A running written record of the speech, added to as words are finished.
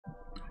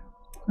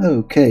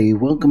Okay,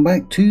 welcome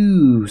back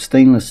to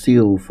Stainless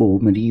Steel for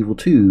Medieval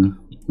 2.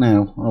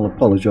 Now, I'll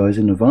apologise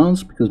in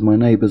advance because my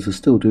neighbours are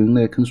still doing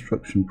their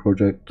construction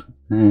project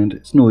and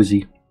it's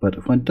noisy, but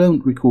if I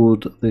don't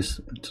record this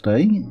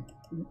today,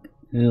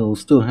 it'll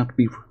still have to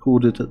be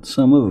recorded at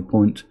some other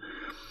point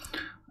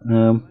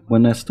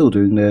when they're still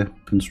doing their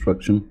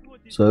construction.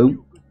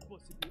 So,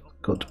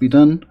 got to be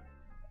done.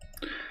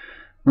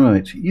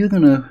 Right, you're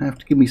going to have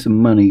to give me some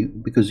money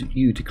because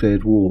you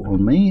declared war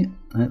on me.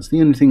 That's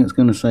the only thing that's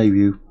going to save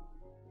you.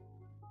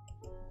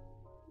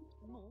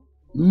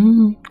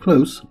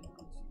 Close.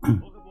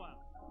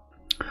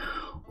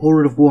 Au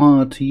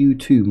revoir to you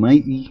too,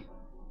 matey.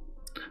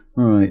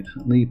 Right,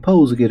 the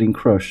Poles are getting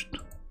crushed.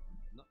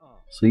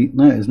 See,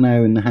 that is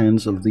now in the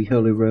hands of the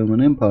Holy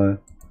Roman Empire.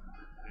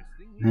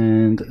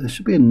 And there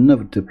should be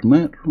another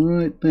diplomat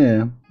right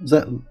there. Is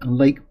that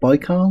Lake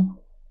Baikal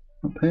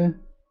up here?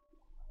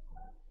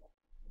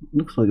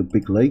 Looks like a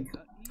big lake.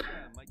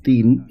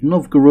 The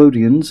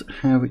Novgorodians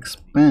have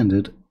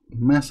expanded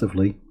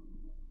massively.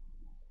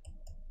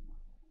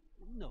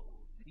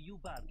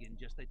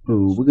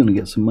 Oh, we're going to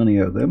get some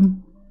money out of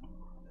them.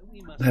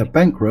 They're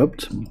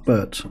bankrupt,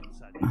 but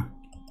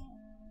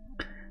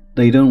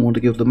they don't want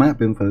to give the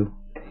map info.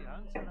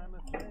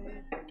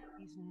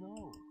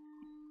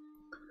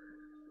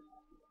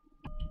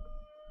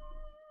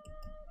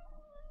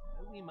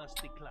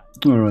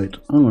 Alright,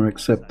 I'm going to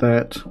accept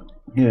that.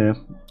 Yeah,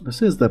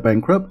 this is they're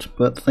bankrupt,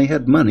 but they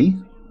had money.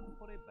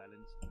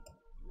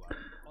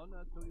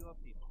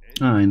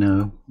 I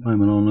know,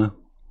 I'm an honour.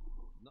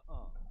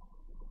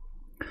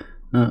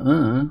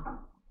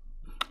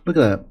 Look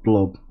at that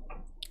blob.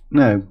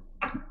 Now,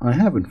 I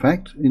have in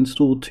fact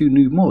installed 2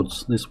 new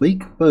mods this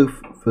week,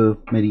 both for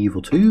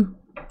Medieval 2.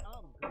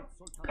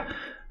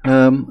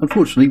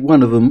 Unfortunately,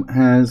 one of them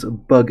has a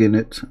bug in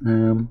it.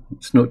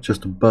 It's not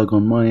just a bug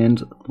on my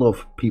end, a lot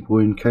of people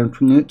are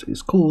encountering it.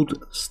 It's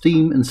called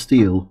Steam and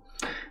Steel.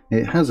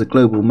 It has a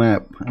global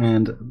map,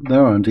 and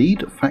there are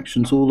indeed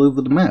factions all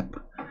over the map.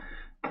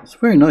 It's a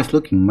very nice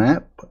looking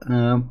map,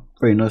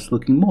 very nice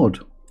looking mod.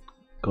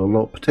 Got a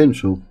lot of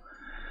potential.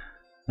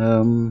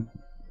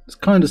 It's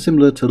kind of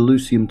similar to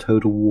Lucium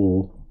Total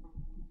War.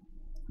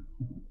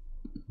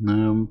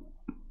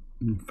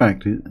 In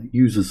fact, it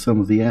uses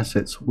some of the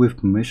assets with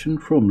permission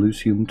from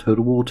Lucium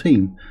Total War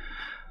team.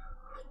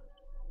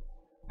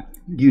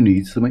 You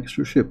need some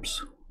extra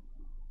ships.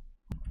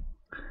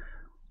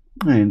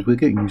 And we're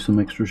getting you some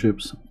extra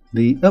ships.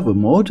 The other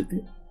mod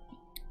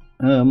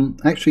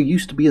actually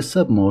used to be a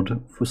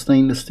sub-mod for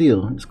Stainless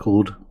Steel. It's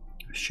called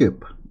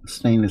Ship,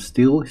 Stainless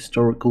Steel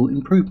Historical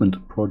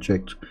Improvement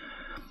Project.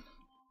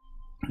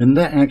 And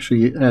that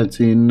actually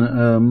adds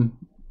in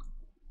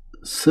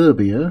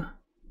Serbia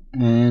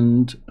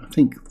and I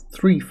think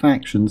 3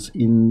 factions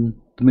in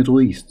the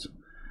Middle East.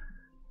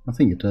 I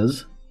think it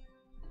does.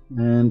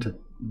 And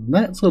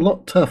that's a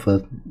lot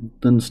tougher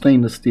than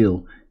Stainless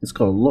Steel. It's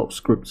got a lot of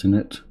scripts in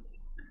it.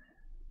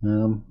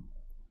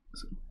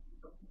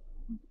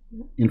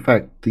 In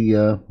fact,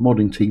 the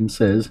modding team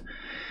says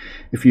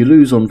if you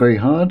lose on very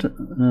hard,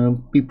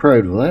 be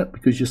proud of that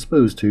because you're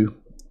supposed to.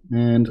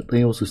 And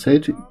they also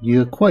said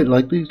you're quite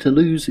likely to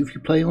lose if you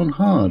play on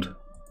hard.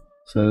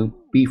 So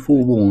be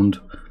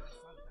forewarned.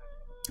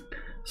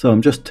 So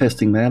I'm just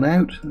testing that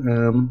out.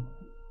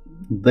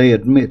 They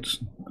admit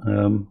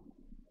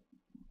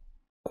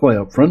quite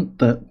up front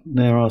that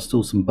there are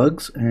still some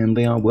bugs and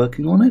they are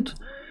working on it.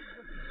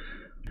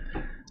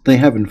 They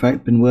have in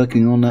fact been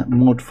working on that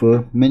mod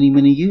for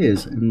many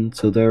years, and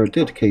so they're a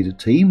dedicated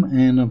team,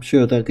 and I'm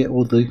sure they'll get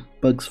all the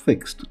bugs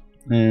fixed.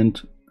 And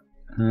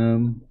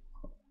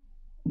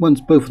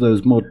once both of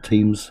those mod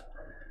teams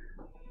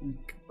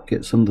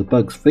get some of the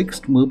bugs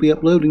fixed, we'll be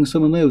uploading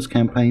some of those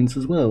campaigns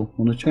as well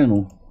on the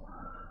channel.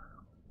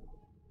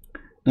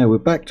 Now we're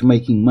back to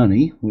making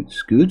money, which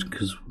is good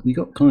because we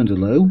got kind of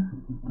low.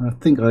 I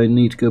think I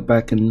need to go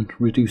back and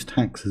reduce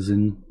taxes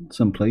in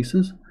some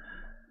places.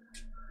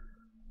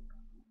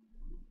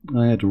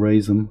 I had to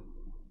raise them.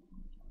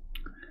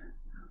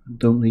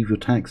 Don't leave your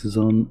taxes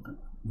on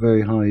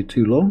very high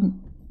too long.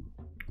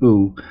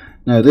 Oh,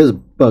 now there's a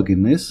bug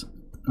in this.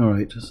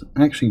 Alright, it's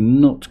actually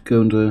not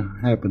going to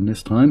happen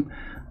this time.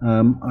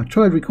 I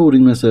tried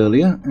recording this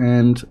earlier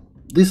and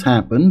this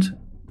happened,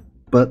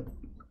 but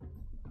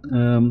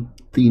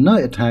the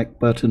night attack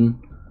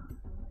button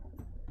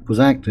was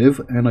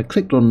active and I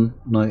clicked on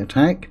night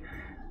attack.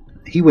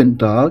 He went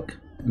dark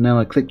and then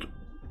I clicked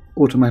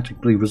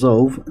automatically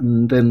resolve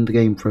and then the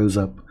game froze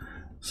up.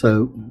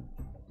 So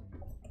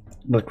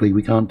luckily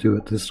we can't do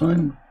it this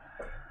time.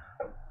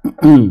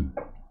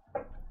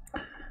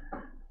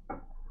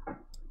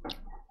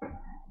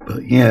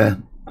 But yeah,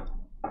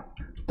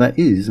 that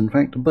is in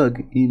fact a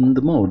bug in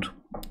the mod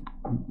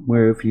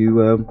where if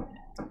you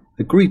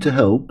agree to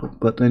help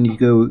but then you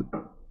go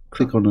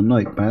click on a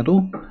night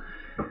battle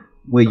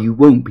where you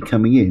won't be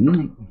coming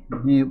in,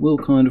 it will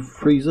kind of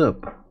freeze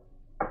up.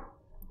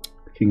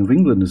 The King of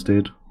England is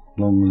dead.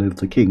 Long live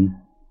the king.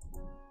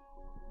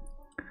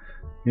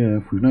 Yeah,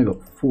 we've now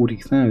got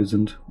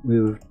 40,000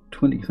 with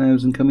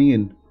 20,000 coming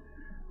in.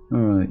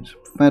 Alright,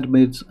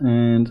 Fatimids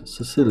and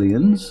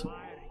Sicilians.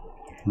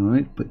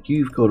 Alright, but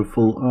you've got a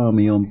full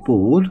army on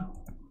board.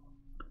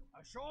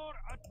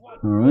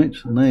 Alright,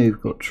 and they've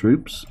got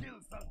troops.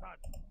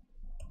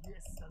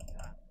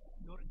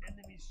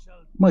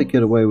 Might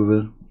get away with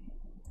an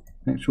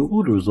actual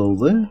order resolve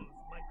there.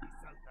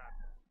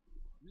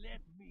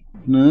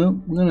 No,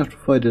 I'm going to have to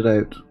fight it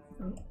out.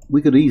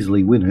 We could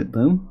easily win it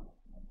though.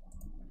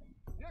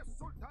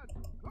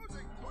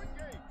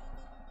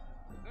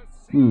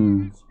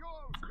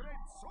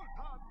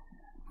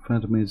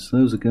 Fatimids,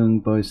 those are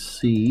going by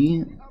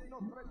sea.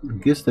 I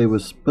guess they were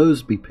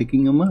supposed to be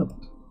picking them up.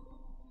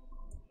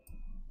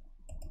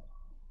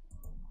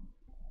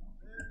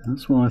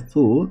 That's what I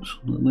thought,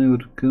 that they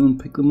would go and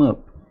pick them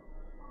up.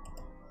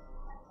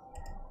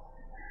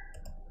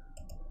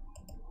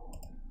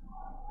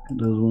 Get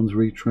those ones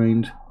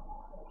retrained.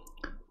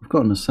 We've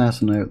got an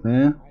assassin out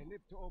there.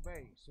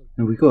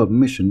 And we've got a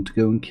mission to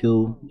go and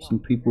kill some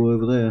people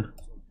over there.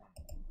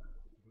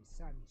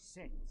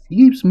 He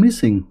keeps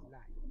missing.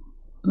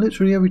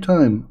 Literally every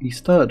time. He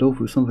started off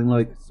with something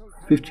like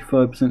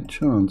 55%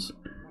 chance.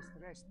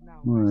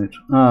 Right.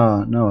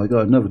 Ah, no, I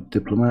got another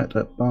diplomat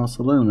at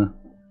Barcelona.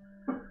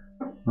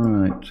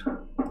 Alright.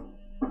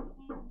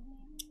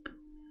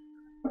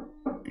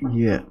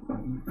 Yeah.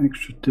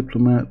 Extra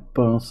diplomat,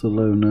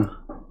 Barcelona.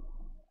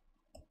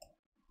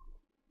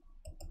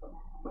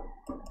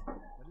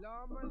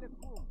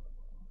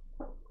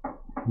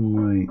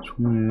 Right,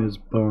 where's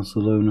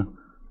Barcelona?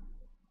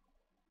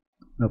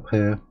 Up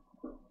here.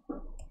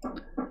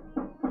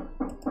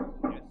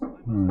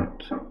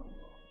 Right.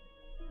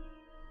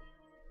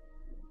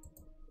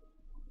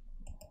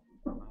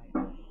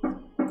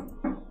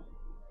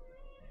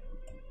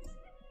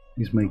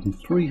 He's making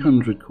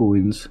 300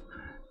 coins.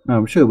 Now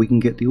I'm sure we can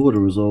get the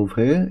order resolve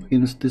here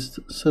against this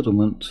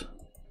settlement.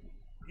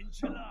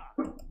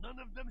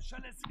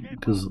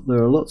 Because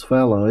there are lots of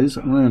allies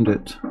around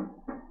it.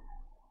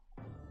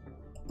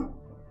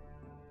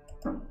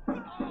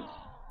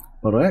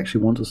 But I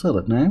actually want to sell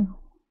it now.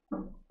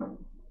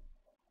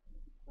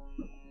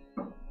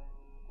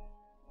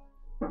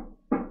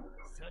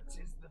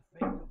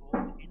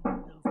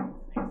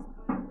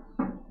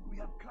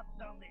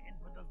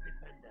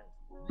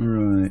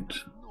 Right.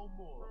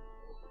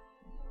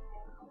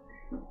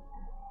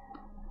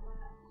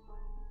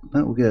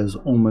 That will get us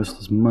almost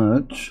as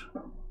much.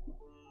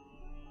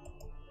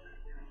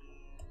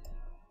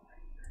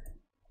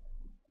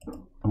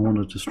 I want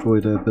to destroy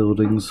their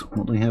buildings,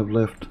 what they have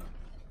left.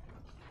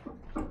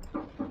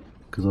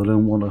 Because I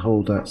don't want to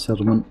hold that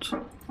settlement.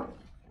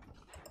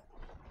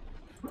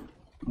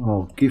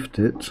 I'll gift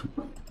it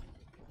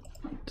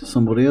to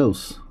somebody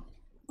else.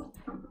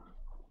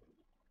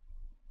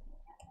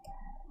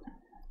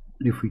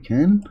 If we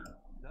can.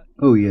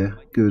 Oh yeah,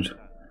 good.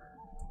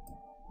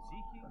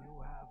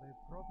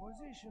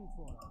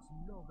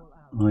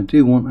 I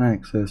do want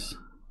access.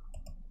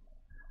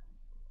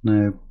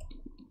 Now,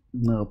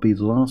 that'll be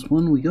the last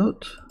one we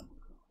got.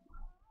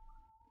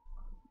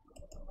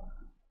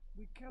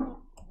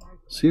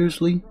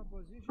 Seriously?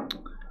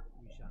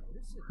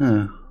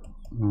 Ah,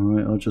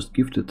 alright, I'll just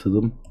gift it to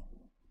them.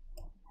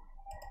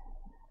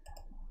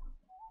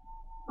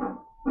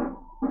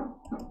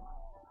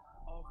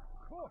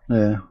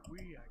 There.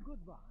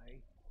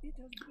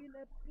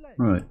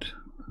 Right,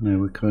 now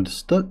we're kind of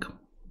stuck.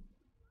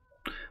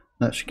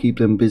 That should keep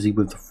them busy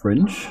with the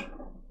French.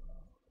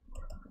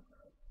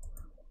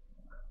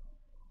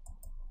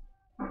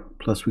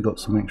 Plus we got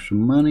some extra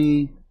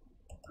money,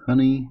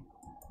 honey.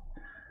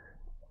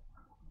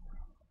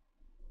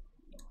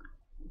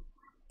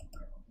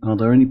 Are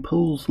there any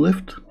Poles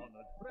left?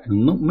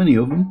 Not many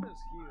of them.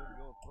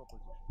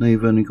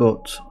 They've only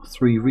got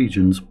 3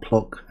 regions,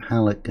 Plock,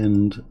 Halleck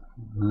and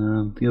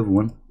the other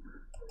one.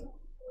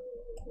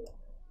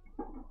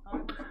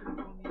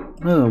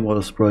 Oh, what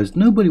a surprise.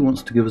 Nobody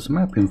wants to give us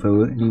map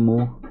info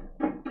anymore.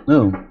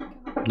 No,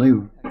 they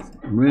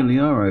really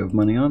are out of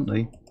money, aren't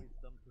they?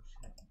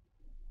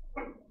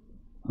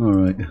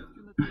 Alright,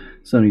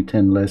 it's only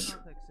 10 less.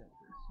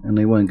 And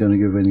they weren't going to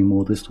give any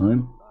more this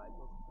time.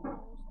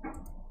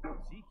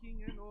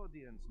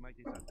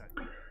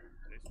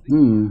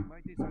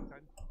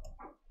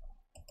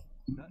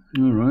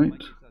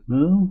 Alright,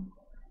 well,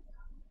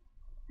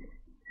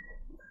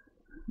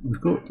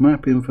 we've got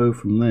map info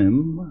from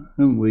them,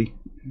 haven't we?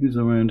 Who's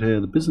around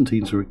here? The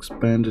Byzantines are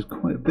expanded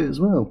quite a bit as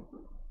well.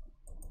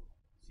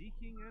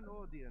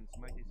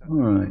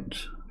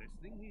 Alright.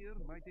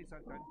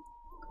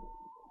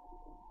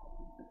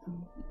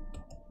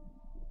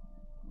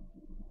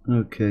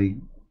 Okay.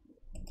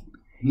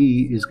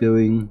 He is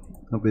going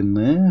up in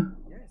there.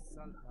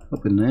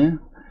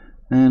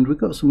 And we've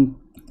got some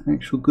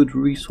actual good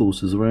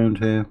resources around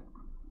here.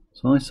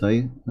 So I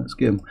say, let's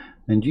get them.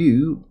 And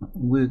you,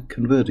 we're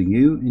converting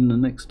you in the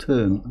next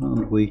turn,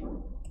 aren't we?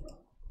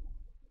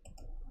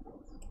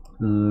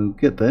 So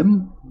get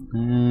them.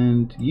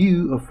 And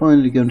you are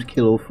finally going to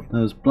kill off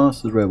those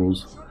blasted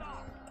rebels.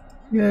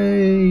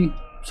 Yay!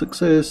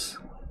 Success!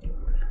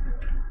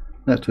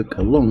 That took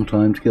a long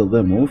time to kill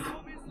them off.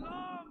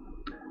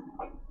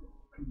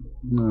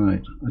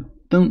 Right, I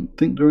don't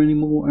think there are any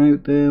more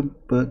out there,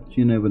 but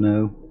you never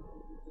know.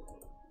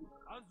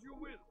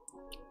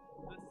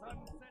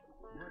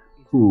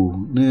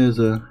 Ooh, there's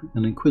an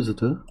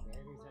Inquisitor.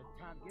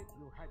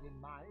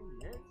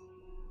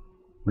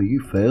 Well,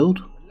 you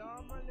failed.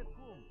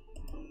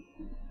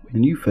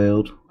 And you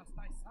failed.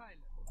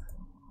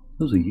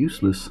 Those are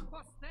useless.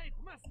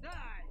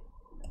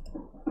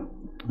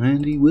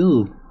 And he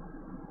will.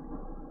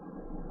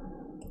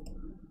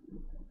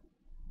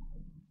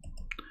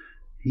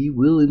 He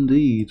will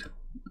indeed.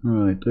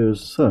 Right,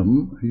 there's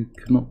some who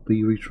cannot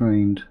be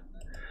retrained.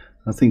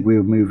 I think we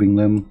were moving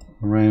them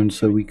around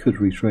so we could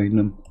retrain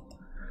them.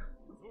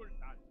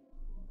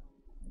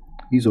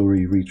 He's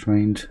already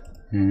retrained,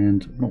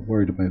 and I'm not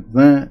worried about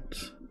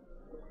that.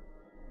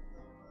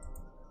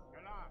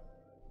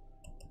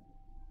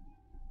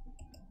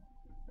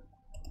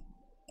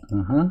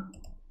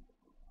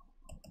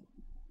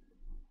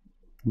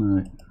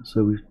 Right,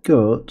 so we've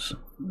got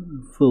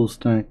full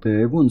stack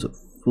there. Everyone's at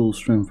full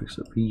strength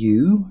except for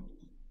you,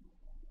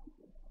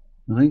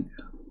 I think.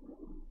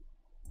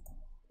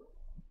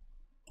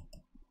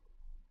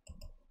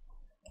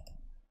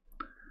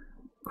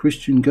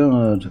 Christian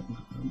Guard.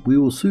 We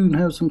will soon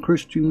have some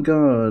Christian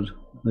Guard.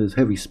 There's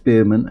heavy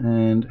spearmen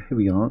and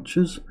heavy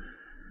archers.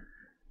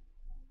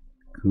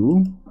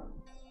 Cool.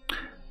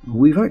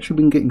 We've actually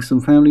been getting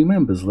some family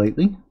members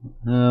lately.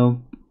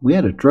 We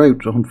had a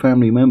drought on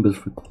family members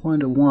for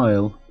quite a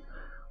while,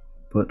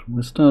 but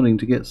we're starting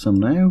to get some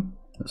now.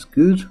 That's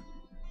good.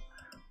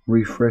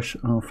 Refresh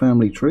our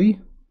family tree.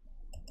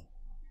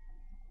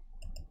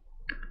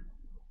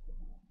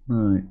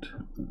 Right.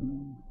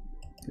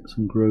 Get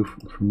some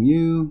growth from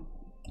you.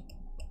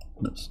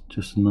 That's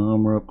just an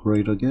armor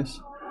upgrade, I guess.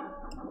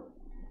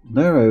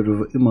 They're out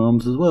of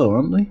imams as well,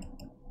 aren't they?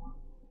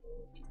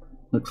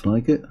 Looks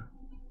like it.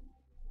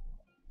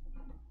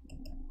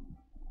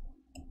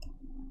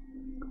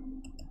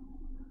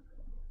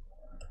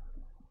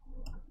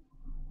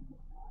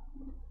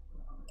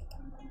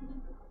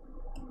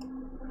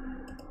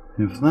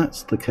 If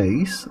that's the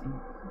case,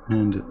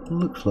 and it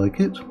looks like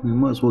it, we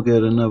might as well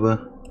get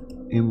another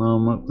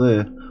imam up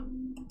there.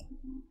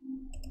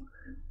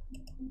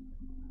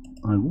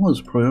 I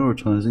was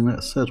prioritising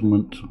that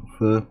settlement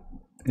for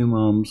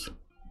imam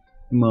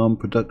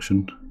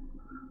production.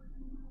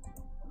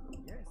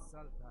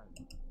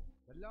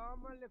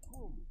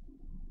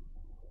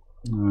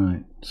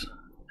 Right,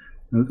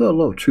 now we've got a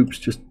lot of troops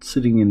just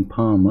sitting in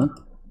Parma.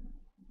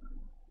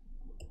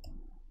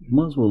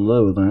 Might as well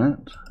lower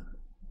that,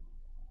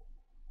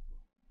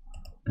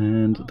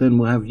 and then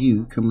we'll have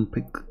you come and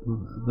pick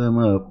them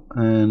up,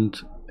 and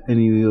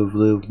any of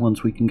the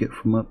ones we can get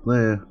from up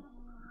there.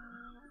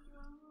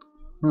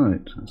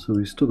 Right, so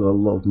we've still got a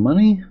lot of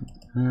money,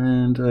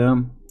 and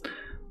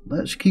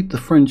that should keep the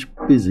French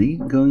busy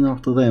going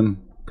after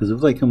them, because if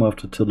they come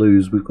after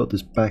Toulouse, we've got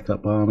this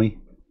backup army,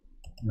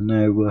 and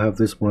now we'll have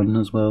this one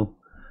as well.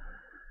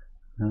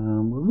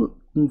 We're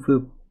looking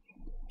for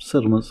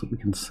settlements that we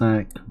can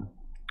sack,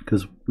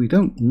 because we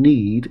don't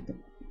need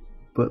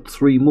but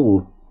 3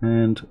 more,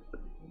 and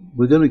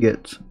we're going to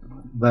get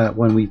that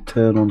when we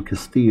turn on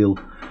Castile.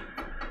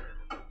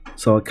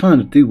 So I kind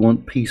of do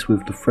want peace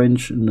with the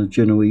French and the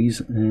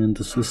Genoese and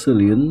the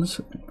Sicilians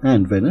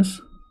and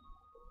Venice.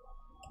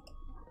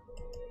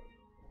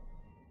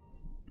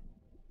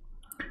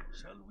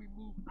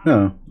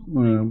 Ah,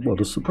 what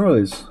a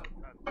surprise.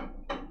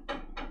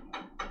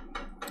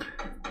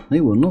 They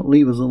will not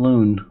leave us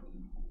alone.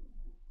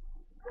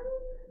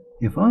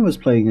 If I was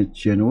playing as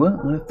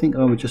Genoa, I think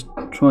I would just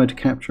try to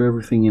capture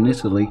everything in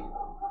Italy.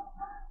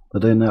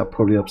 But then that would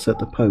probably upset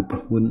the Pope,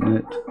 wouldn't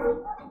it?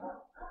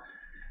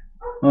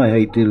 I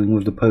hate dealing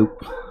with the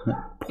Pope,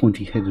 that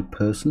pointy-headed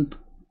person.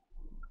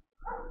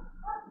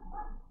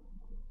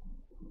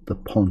 The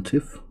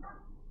Pontiff.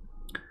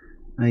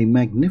 A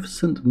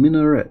magnificent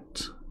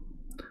minaret.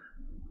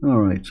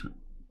 Alright.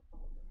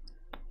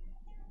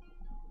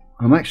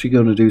 I'm actually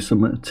going to do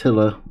some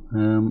Attila,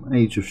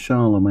 Age of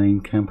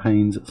Charlemagne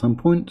campaigns at some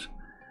point.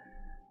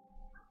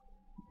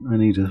 I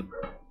need to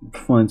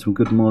find some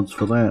good mods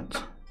for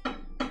that.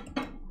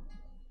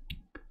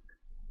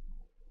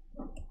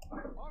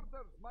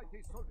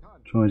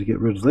 Try to get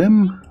rid of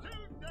them.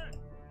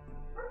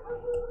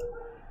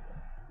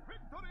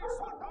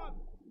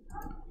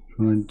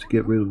 Trying to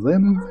get rid of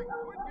them.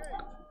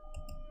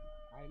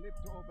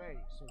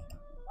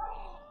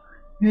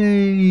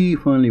 Yay!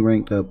 Finally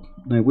ranked up.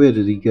 Now where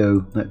did he go,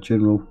 that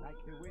general?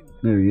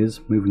 There he is,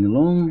 moving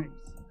along.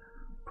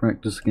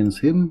 Practice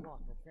against him.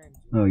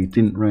 Oh, he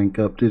didn't rank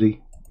up, did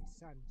he?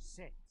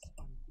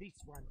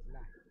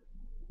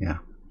 Yeah.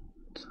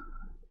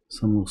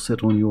 Sun will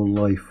set on your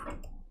life.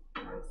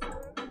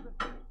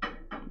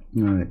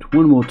 Alright,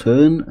 one more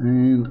turn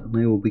and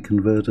they will be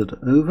converted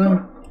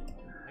over.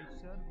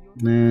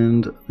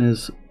 And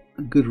there's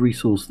a good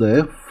resource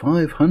there.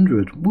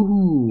 500.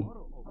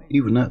 Woohoo!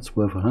 Even that's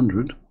worth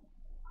 100.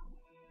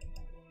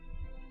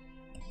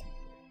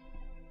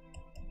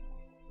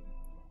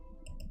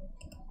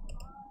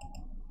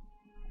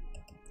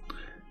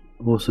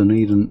 Also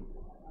need an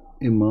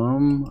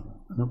imam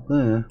up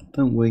there,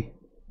 don't we?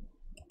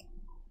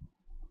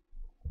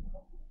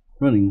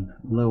 Running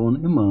low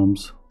on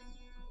imams.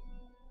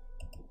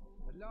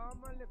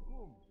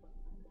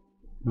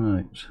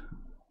 Right.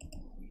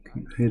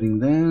 Keep heading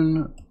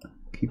down.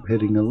 Keep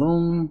heading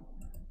along.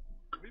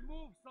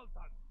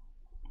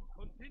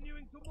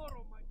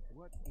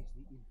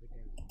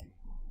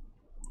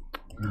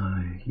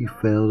 You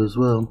failed as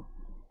well.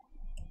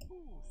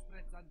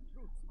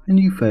 And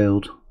you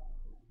failed.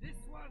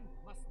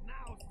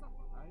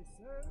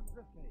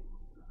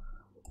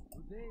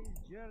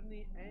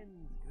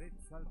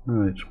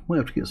 Right, we'll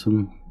have to get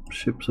some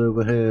ships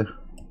over here.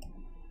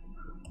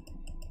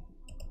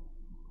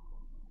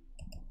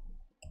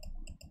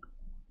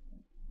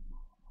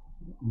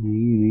 You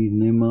need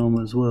an imam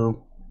as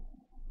well.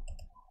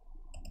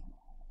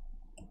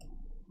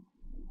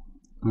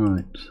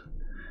 Right.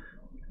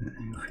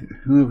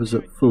 Whoever's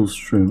at full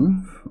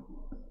strength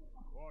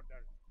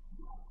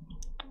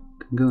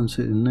can go and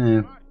sit in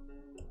there.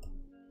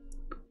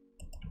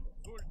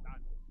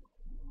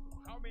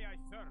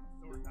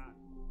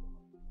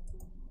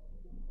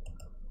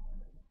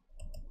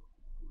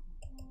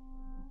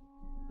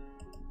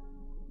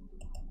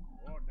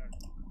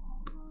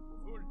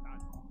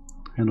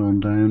 Head on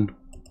down.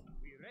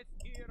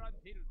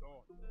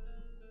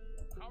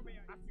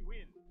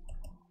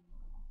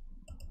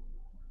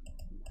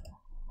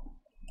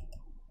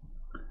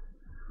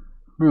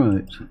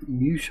 Right,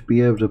 you should be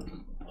able to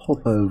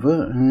hop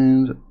over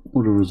and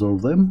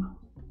auto-resolve them.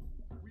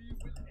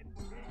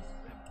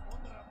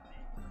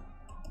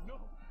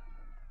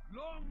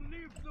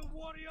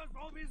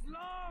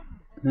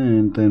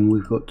 And then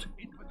we've got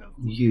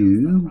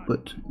you,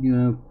 but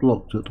you're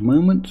blocked at the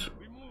moment.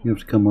 You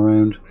have to come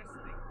around.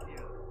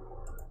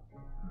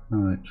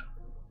 Alright.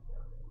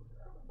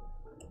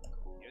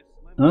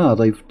 Ah,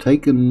 they've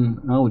taken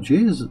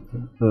Algiers,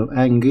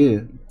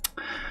 Angers.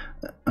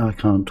 I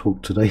can't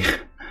talk today.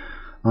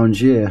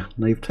 Angers.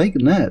 They've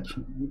taken that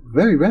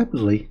very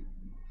rapidly.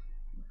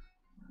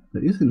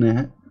 But isn't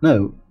that?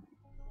 No.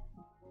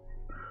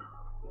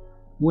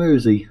 Where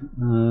is he?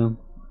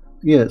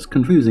 Yeah, it's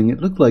confusing. It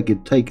looked like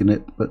he'd taken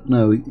it, but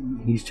no,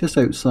 he's just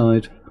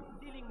outside.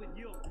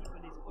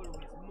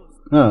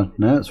 Ah,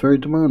 now it's very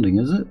demanding,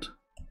 is it?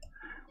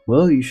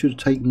 Well, you should have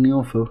taken the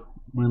offer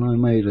when I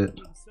made it.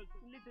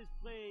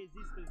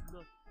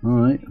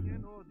 Alright,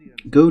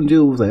 go and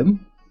deal with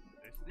them.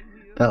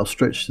 That'll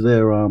stretch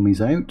their armies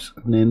out,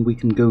 and then we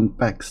can go and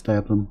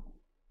backstab them.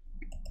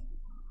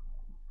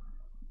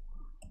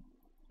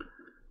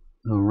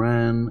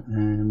 Iran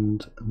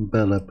and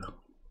Belab.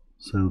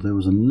 So there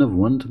was another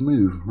one to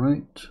move,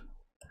 right?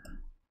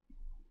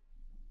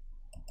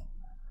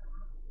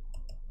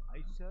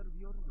 I serve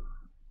your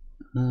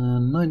will.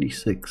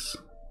 96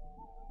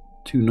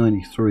 to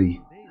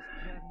 93.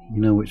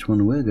 You know which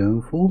one we're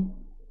going for?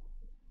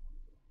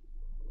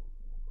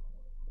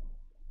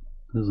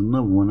 There's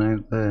another one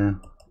out there.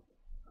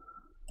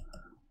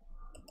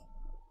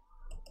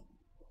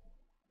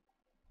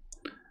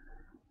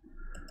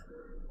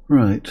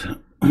 Right,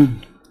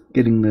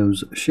 getting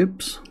those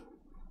ships.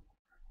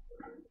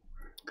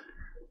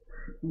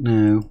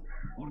 Now,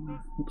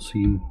 let's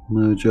see,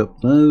 merge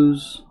up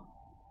those.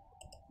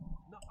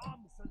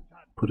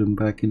 Put him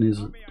back in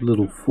his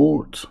little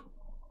fort.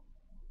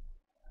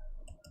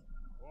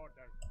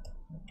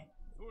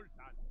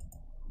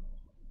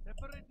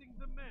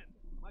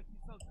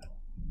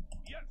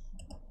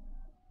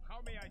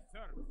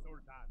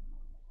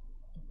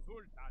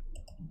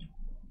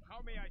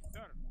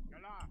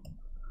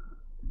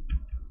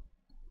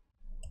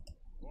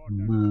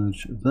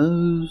 Merge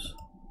those.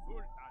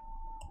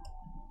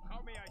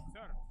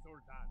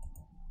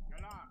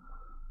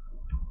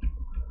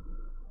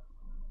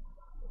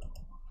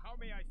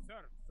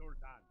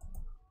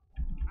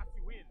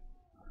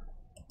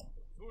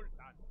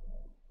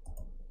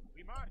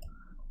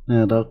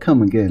 Now they'll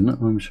come again,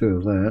 I'm sure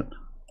of that.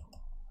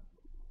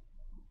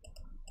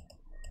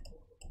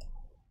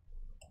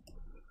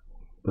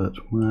 But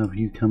we'll have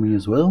you coming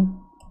as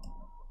well.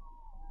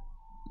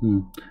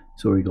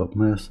 He's already got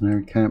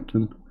mercenary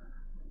captain.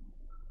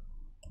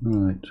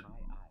 Right.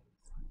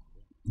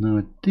 Now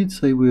I did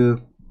say we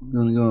were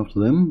going to go after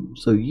them,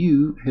 so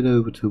you head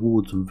over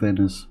towards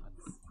Venice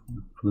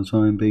for the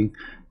time being.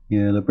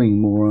 Yeah, they're bringing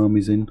more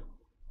armies in.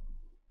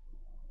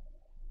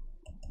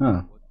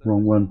 Ah,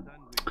 wrong one.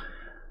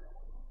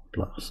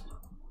 Blast.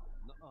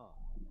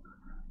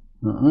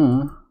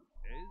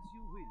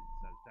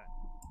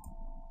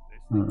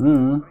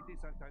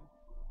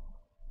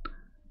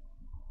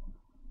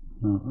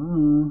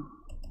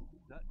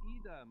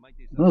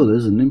 Oh,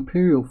 there's an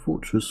imperial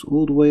fortress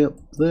all the way up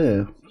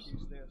there,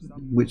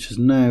 which is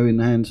now in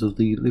the hands of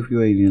the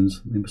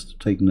Lithuanians. They must have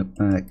taken it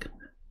back.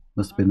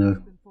 Must have been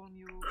a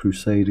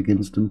crusade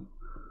against them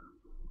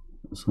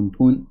at some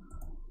point.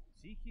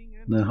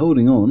 They're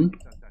holding on.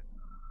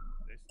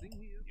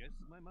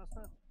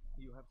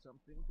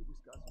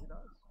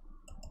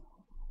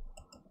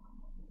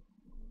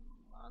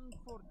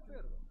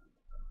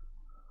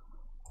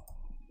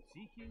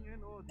 Seeking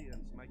an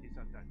audience, mighty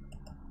Sultan.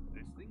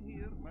 Resting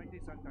here, mighty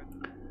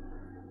Sultan.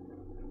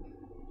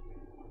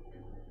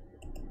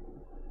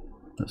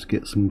 Let's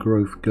get some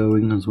growth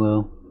going as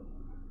well.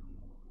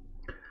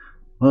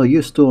 Well,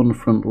 you're still on the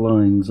front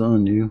lines,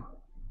 aren't you?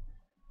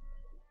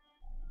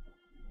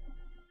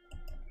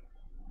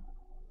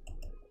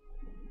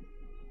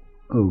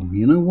 Oh,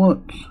 you know what,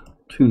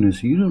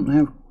 Tunis, you don't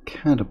have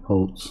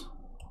catapults.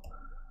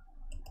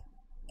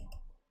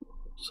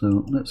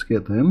 So let's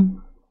get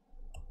them.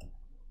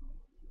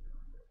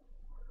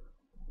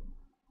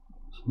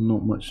 There's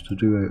not much to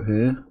do out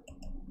here.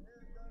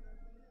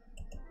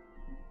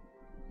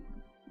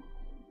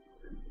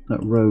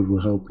 That road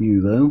will help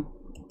you though.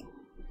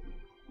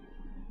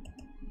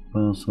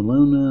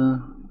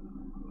 Barcelona.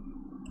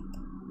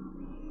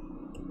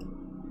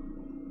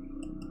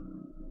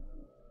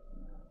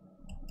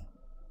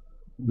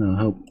 No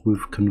help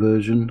with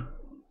conversion.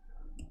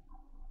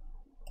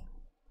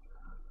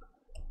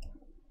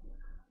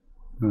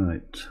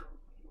 Right.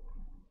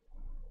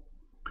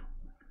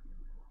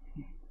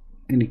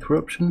 Any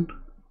corruption?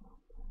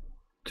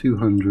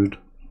 200.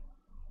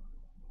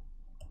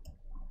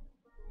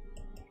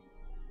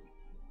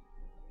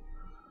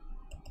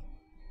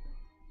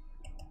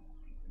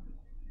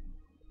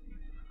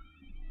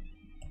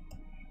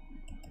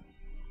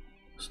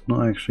 It's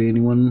not actually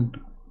anyone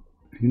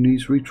who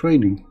needs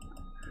retraining.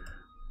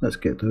 Let's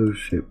get those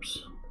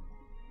ships.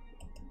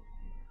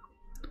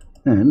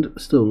 And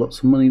still lots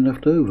of money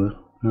left over.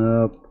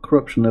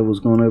 Corruption level's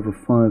gone over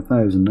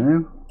 5,000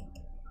 now.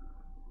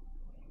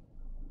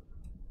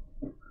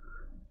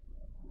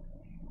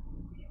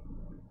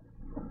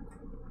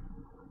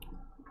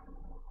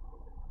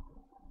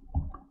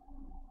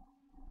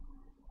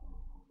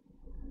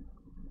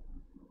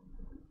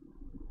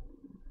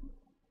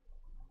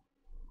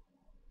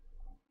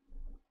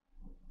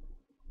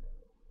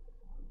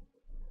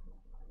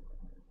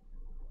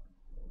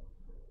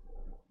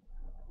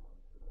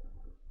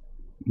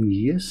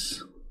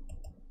 Yes.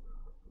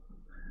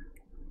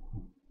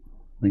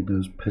 Make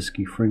those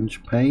pesky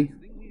French pay.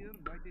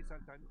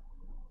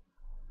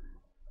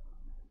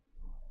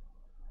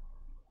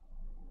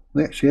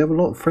 We actually have a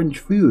lot of French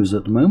viewers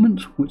at the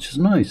moment, which is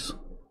nice.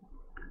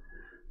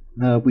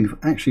 We've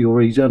actually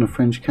already done a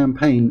French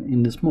campaign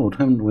in this mod,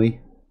 haven't we?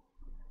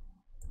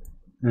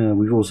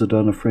 We've also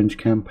done a French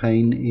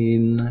campaign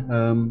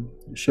in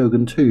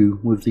Shogun 2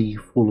 with the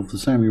Fall of the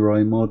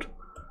Samurai mod.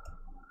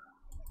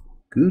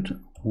 Good.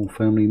 All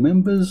family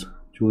members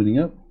joining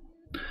up.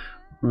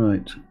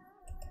 Right.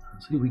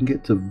 Let's see if we can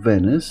get to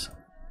Venice.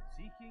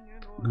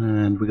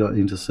 And we got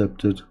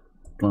intercepted.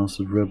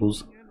 Blasted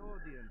rebels.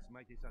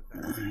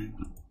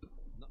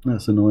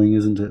 That's annoying,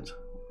 isn't it?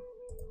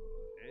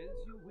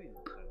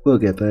 We'll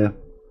get there.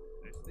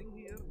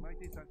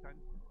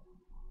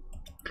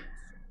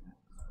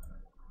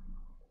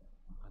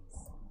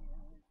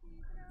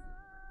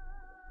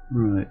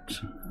 Right.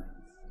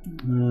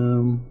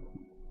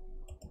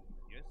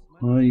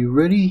 Are you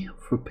ready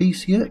for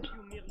peace yet?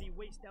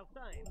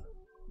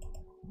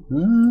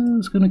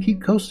 It's going to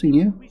keep costing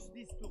you.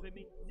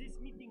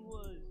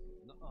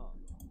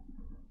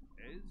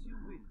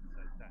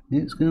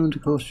 It's going to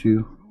cost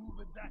you.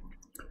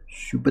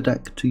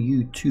 Shubadak to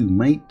you too,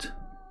 mate.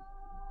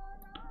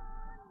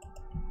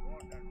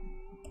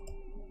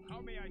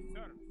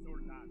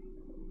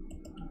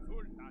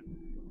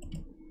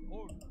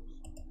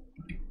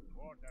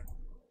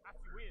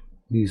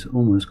 He's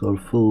almost got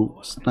a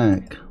full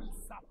stack.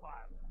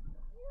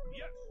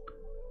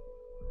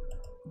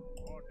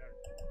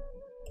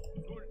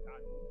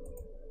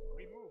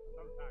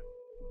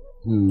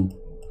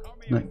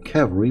 That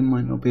cavalry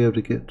might not be able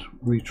to get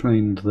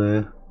retrained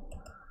there.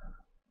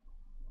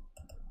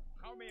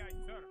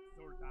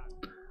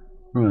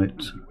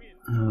 Right,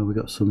 we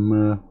got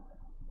some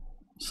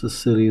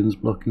Sicilians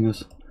blocking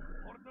us.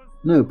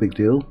 No big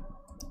deal.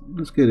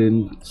 Let's get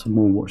in some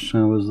more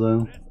watchtowers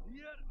though.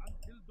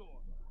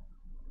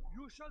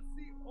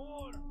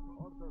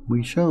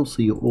 We shall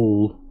see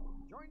all.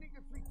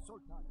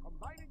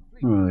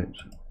 Right.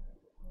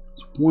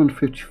 It's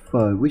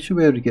 155. We should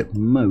be able to get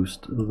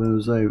most of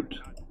those out.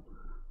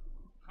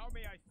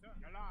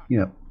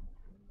 Yep.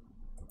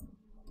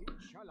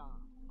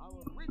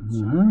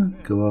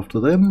 Go after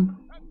them.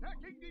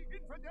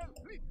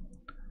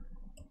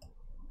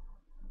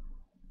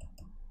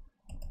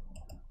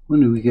 When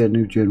do we get a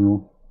new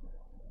general?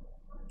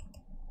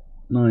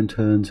 9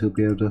 turns, he'll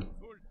be able to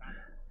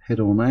head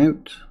on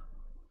out.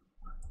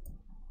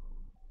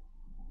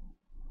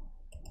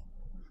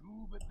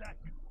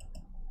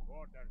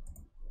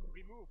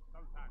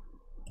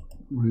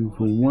 Room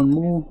for one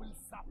more.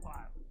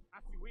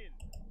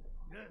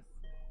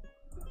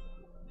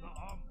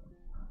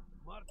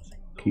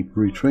 Keep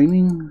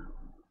retraining.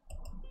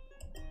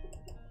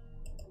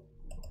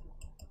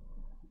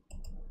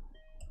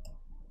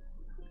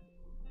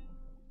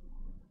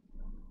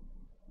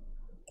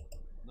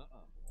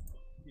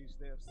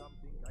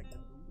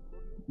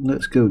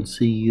 Let's go and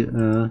see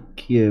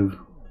Kiev.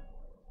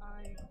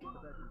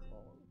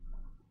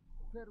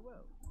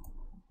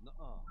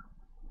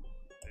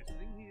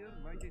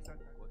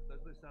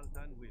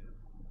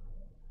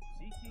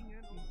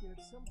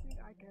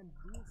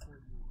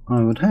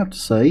 I would have to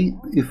say,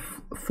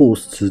 if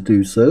forced to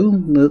do so,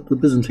 that the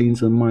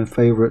Byzantines are my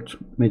favourite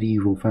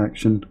medieval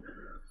faction.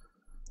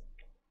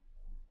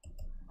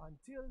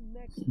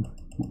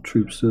 What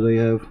troops do they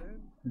have?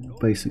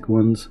 Basic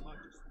ones.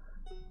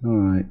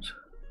 Alright.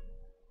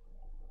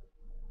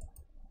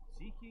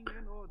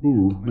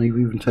 Ooh, they've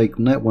even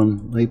taken that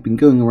one. They've been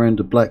going around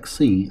the Black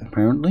Sea,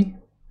 apparently,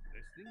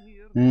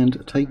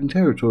 and taking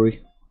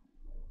territory.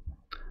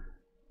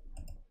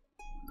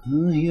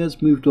 He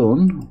has moved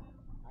on.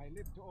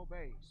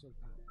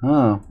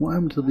 Ah, what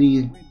happened to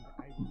the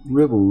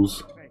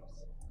rebels?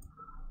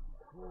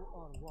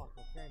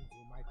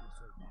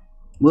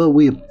 Well,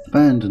 we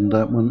abandoned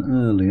that one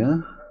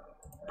earlier,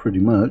 pretty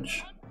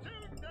much.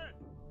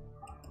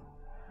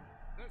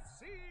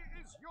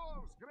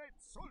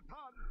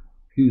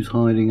 Who's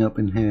hiding up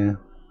in here?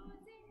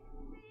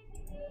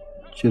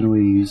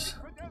 Genoese.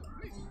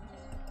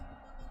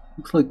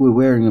 Looks like we're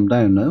wearing them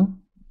down now.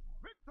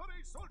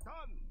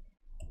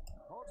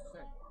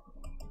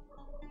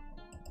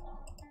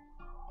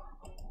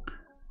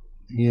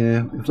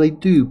 Yeah, if they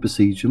do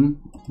besiege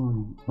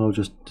them, I'll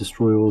just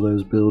destroy all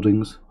those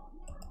buildings.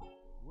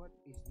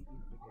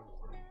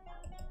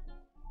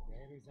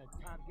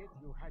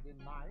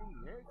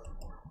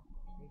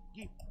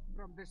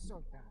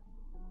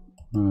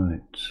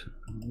 Right,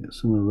 get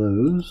some of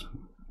those.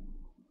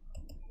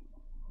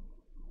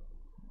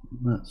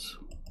 That's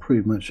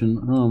pretty much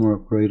an armor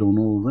upgrade on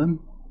all of them.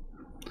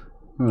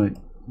 Right,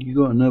 you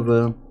got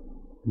another.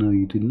 No,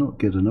 you did not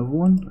get another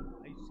one.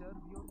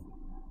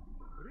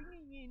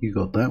 You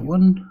got that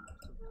one.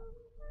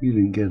 You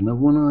didn't get another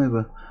one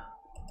either.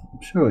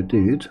 I'm sure I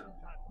did.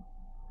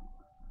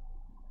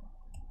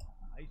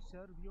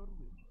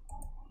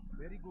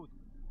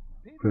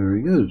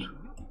 Very good.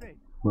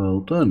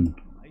 Well done.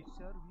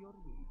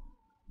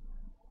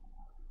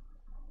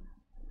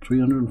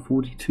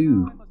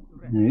 342.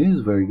 It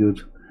is very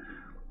good.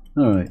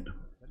 Alright.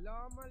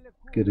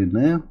 Get in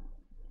there.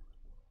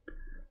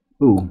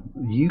 Oh,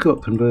 you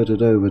got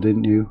converted over,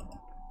 didn't you?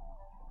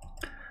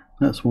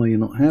 That's why you're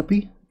not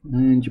happy.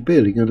 And you're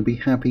barely going to be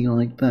happy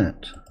like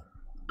that.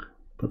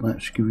 But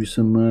that should give you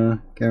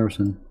some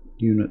garrison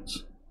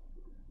units.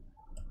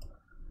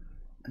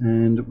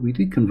 And we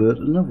did convert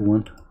another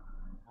one.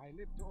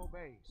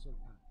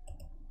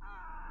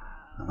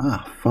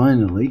 Ah,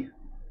 finally.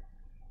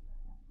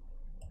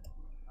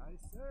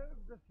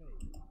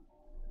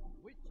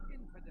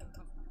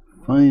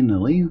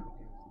 Finally.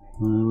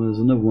 There's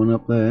another one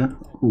up there.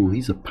 Oh,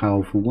 he's a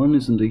powerful one,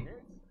 isn't he?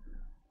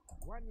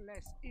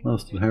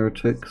 Bastard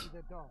heretics.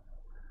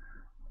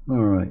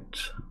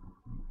 Alright.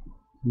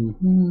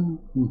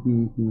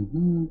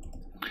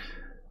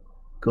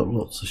 Got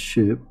lots of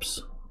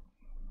ships.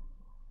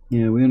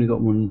 Yeah, we only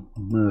got one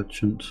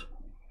merchant.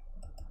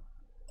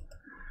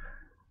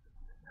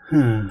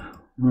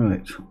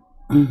 Right.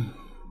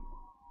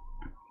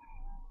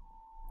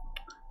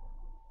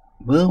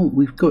 Well,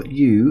 we've got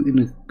you in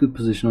a good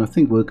position. I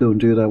think we'll go and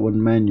do that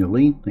one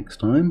manually next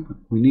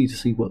time. We need to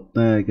see what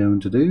they're going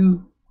to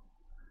do.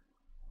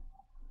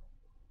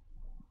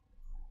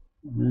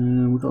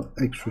 We've got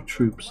extra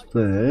troops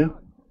there.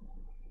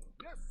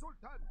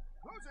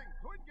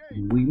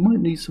 We might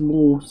need some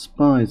more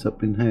spies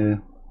up in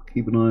here.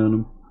 Keep an eye on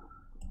them.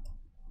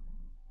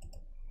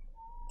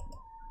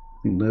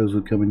 I think those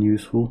would come in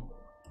useful.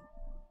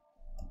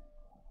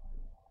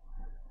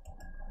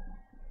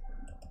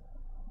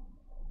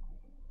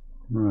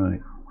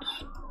 Right.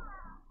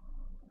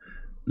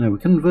 Now we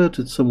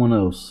converted someone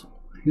else.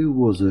 Who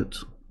was it?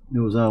 It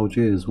was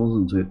Algiers,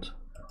 wasn't it?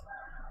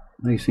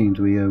 They seem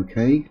to be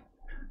okay,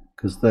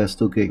 because they're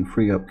still getting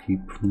free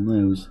upkeep from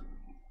those.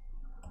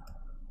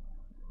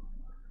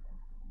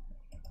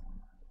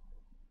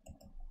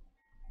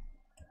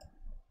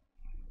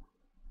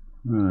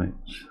 Right.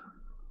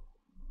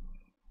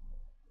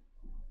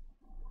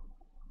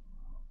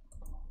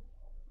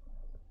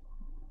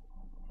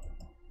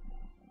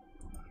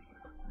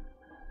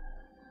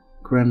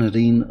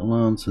 Grenadine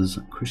Lancers,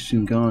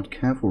 Christian Guard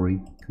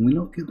Cavalry. Can we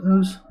not get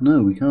those?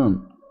 No, we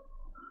can't.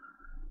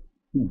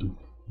 Ooh,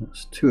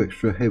 that's 2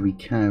 extra heavy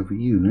cav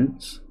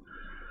units.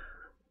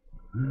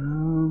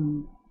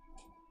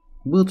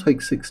 We'll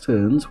take 6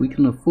 turns. We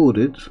can afford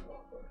it.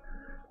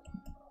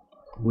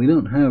 We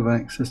don't have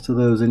access to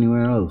those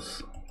anywhere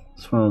else,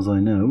 as far as I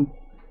know.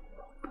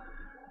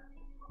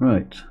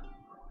 Right.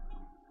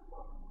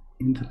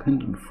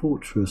 Independent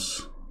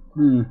Fortress.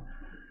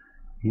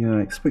 Yeah,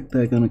 I expect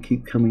they're going to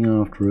keep coming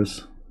after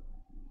us.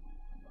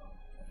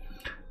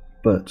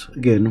 But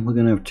again, we're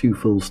going to have 2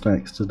 full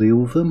stacks to deal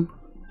with them.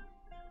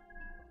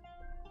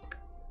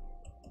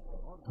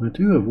 I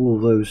do have all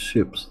those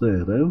ships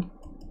there though.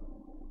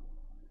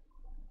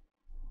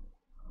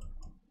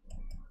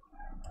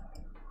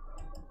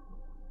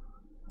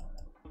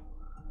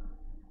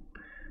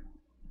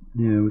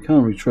 Yeah, we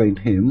can't retrain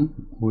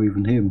him, or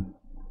even him,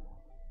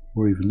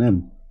 or even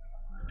them.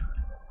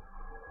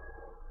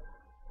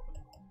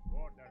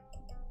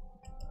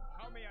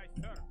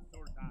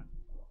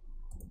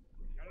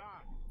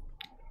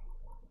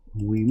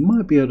 we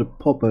might be able to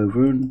pop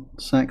over and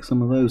sack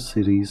some of those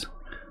cities.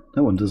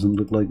 That one doesn't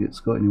look like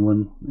it's got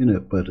anyone in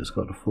it, but it's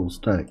got a full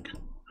stack.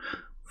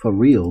 For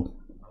real.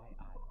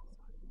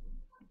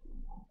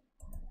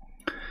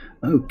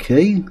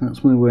 Okay,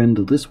 that's where we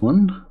ended this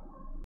one.